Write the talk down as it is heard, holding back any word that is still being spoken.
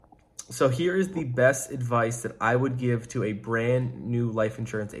So here is the best advice that I would give to a brand new life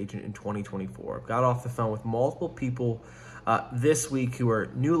insurance agent in 2024. I've got off the phone with multiple people this week who are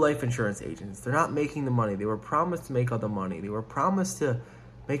new life insurance agents. They're not making the money. They were promised to make all the money. They were promised to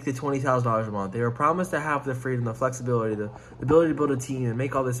make the $20,000 a month. They were promised to have the freedom, the flexibility, the ability to build a team and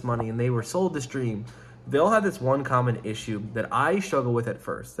make all this money, and they were sold this dream. They all had this one common issue that I struggled with at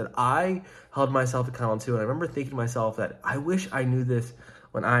first, that I held myself accountable to. And I remember thinking to myself that I wish I knew this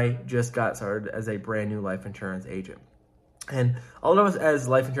when I just got started as a brand new life insurance agent. And all of us as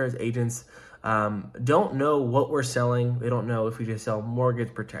life insurance agents don't know what we're selling. We don't know if we just sell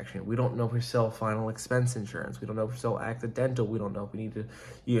mortgage protection. We don't know if we sell final expense insurance. We don't know if we sell accidental. We don't know if we need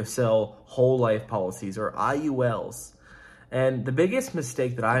to sell whole life policies or IULs. And the biggest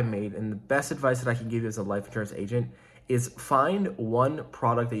mistake that I made, and the best advice that I can give you as a life insurance agent, is find one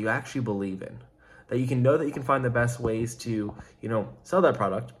product that you actually believe in, that you can know that you can find the best ways to, sell that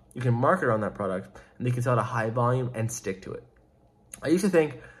product. You can market on that product, and you can sell at a high volume and stick to it. I used to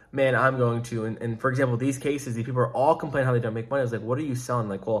think, man, I'm going to, and for example, these cases, these people are all complaining how they don't make money. I was like, what are you selling?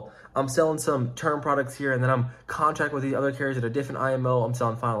 Like, well, I'm selling some term products here, and then I'm contract with these other carriers at a different IMO. I'm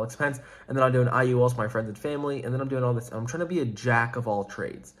selling final expense, and then I'm doing IULs for my friends and family, and then I'm doing all this. I'm trying to be a jack of all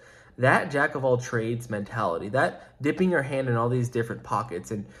trades. That jack of all trades mentality, that dipping your hand in all these different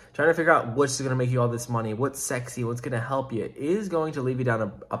pockets and trying to figure out what's going to make you all this money, what's sexy, what's going to help you, is going to lead you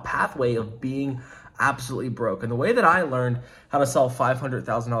down a pathway of being absolutely broke. And the way that I learned how to sell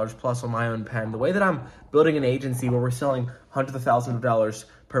 $500,000 plus on my own pen, the way that I'm building an agency where we're selling hundreds of thousands of dollars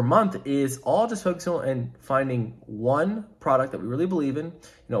per month, is all just focusing on and finding one product that we really believe in,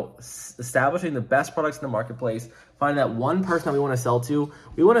 establishing the best products in the marketplace, finding that one person that we want to sell to.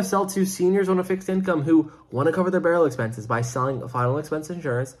 We want to sell to seniors on a fixed income who want to cover their burial expenses by selling final expense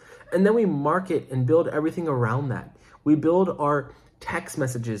insurance. And then we market and build everything around that. We build our text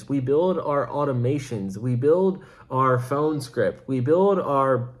messages, we build our automations, we build our phone script, we build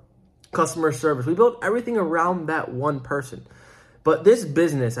our customer service, we build everything around that one person. But this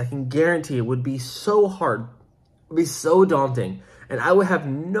business, I can guarantee it, would be so hard, would be so daunting, and I would have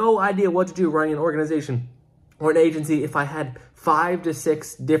no idea what to do running an organization or an agency if I had 5 to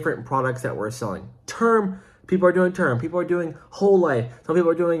 6 different products that we're selling. People are doing term. People are doing whole life. Some people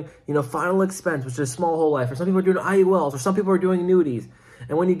are doing, final expense, which is small whole life. Or some people are doing IULs. Or some people are doing annuities.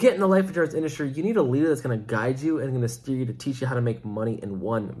 And when you get in the life insurance industry, you need a leader that's going to guide you and going to steer you to teach you how to make money in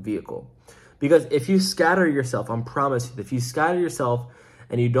one vehicle. Because if you scatter yourself, I promise you, if you scatter yourself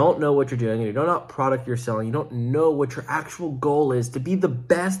and you don't know what you're doing, and you don't know what product you're selling, you don't know what your actual goal is to be the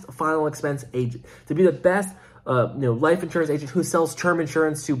best final expense agent, to be the best life insurance agent who sells term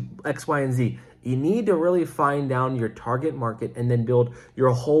insurance to X, Y, and Z. You need to really find down your target market and then build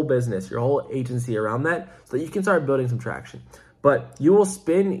your whole business, your whole agency around that so that you can start building some traction. But you will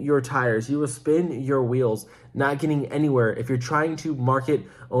spin your tires, you will spin your wheels, not getting anywhere if you're trying to market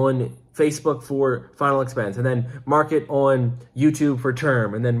on Facebook for final expense, and then market on YouTube for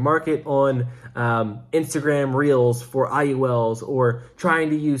term, and then market on Instagram Reels for IULs, or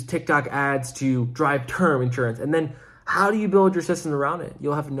trying to use TikTok ads to drive term insurance. And then how do you build your system around it?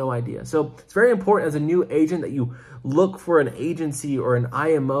 You'll have no idea. So it's very important as a new agent that you look for an agency or an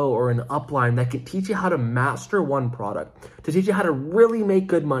IMO or an upline that can teach you how to master one product, to teach you how to really make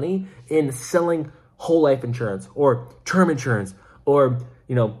good money in selling whole life insurance or term insurance or,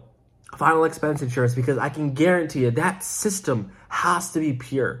 final expense insurance, because I can guarantee you that system has to be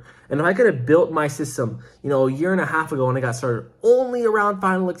pure. And if I could have built my system, a year and a half ago when I got started, only around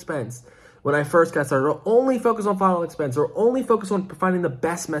final expense, when I first got started, or only focus on final expense, or only focus on finding the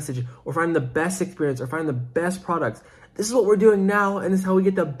best message, or finding the best experience, or finding the best products. This is what we're doing now, and this is how we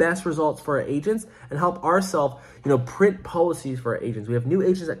get the best results for our agents and help ourselves, print policies for our agents. We have new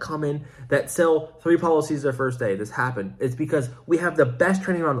agents that come in that sell 3 policies their first day. This happened. It's because we have the best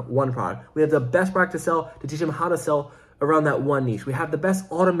training around one product. We have the best product to sell to teach them how to sell around that one niche. We have the best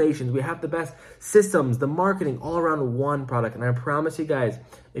automations. We have the best systems, the marketing, all around one product. And I promise you guys,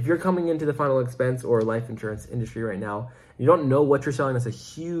 if you're coming into the final expense or life insurance industry right now, you don't know what you're selling, that's a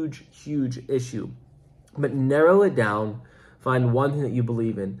huge, huge issue. But narrow it down. Find one thing that you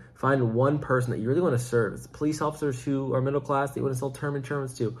believe in. Find one person that you really want to serve. It's police officers who are middle class that you want to sell term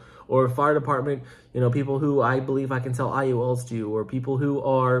insurance to, or fire department, people who I believe I can sell IULs to, or people who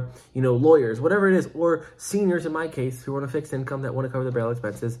are, lawyers, whatever it is, or seniors in my case who want a fixed income that want to cover their burial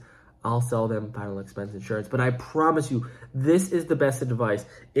expenses. I'll sell them final expense insurance. But I promise you, this is the best advice.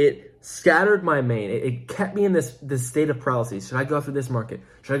 It scattered my mind. It kept me in this state of paralysis. Should I go after this market?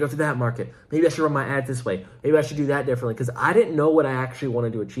 Should I go after that market? Maybe I should run my ads this way. Maybe I should do that differently, because I didn't know what I actually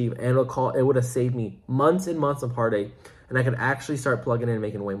wanted to achieve. And it would have saved me months and months of heartache and I could actually start plugging in and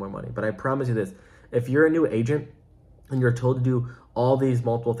making way more money. But I promise you this, if you're a new agent and you're told to do all these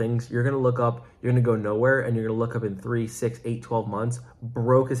multiple things, you're going to look up, you're going to go nowhere, and you're going to look up in 3, 6, 8, 12 months,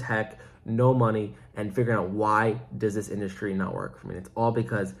 broke as heck, no money, and figuring out why does this industry not work for me. It's all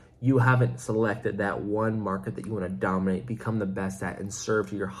because you haven't selected that one market that you want to dominate, become the best at, and serve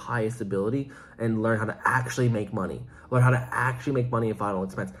to your highest ability, and learn how to actually make money. Learn how to actually make money in final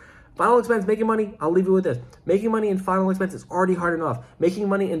expense. Final expense, making money, I'll leave you with this. Making money in final expense is already hard enough. Making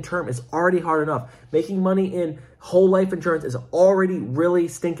money in term is already hard enough. Making money in whole life insurance is already really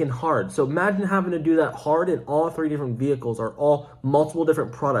stinking hard. So imagine having to do that hard in all 3 different vehicles or all multiple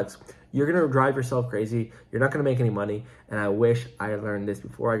different products. You're going to drive yourself crazy. You're not going to make any money. And I wish I had learned this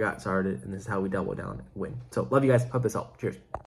before I got started. And this is how we double down and win. So love you guys. Hope this helped. Cheers.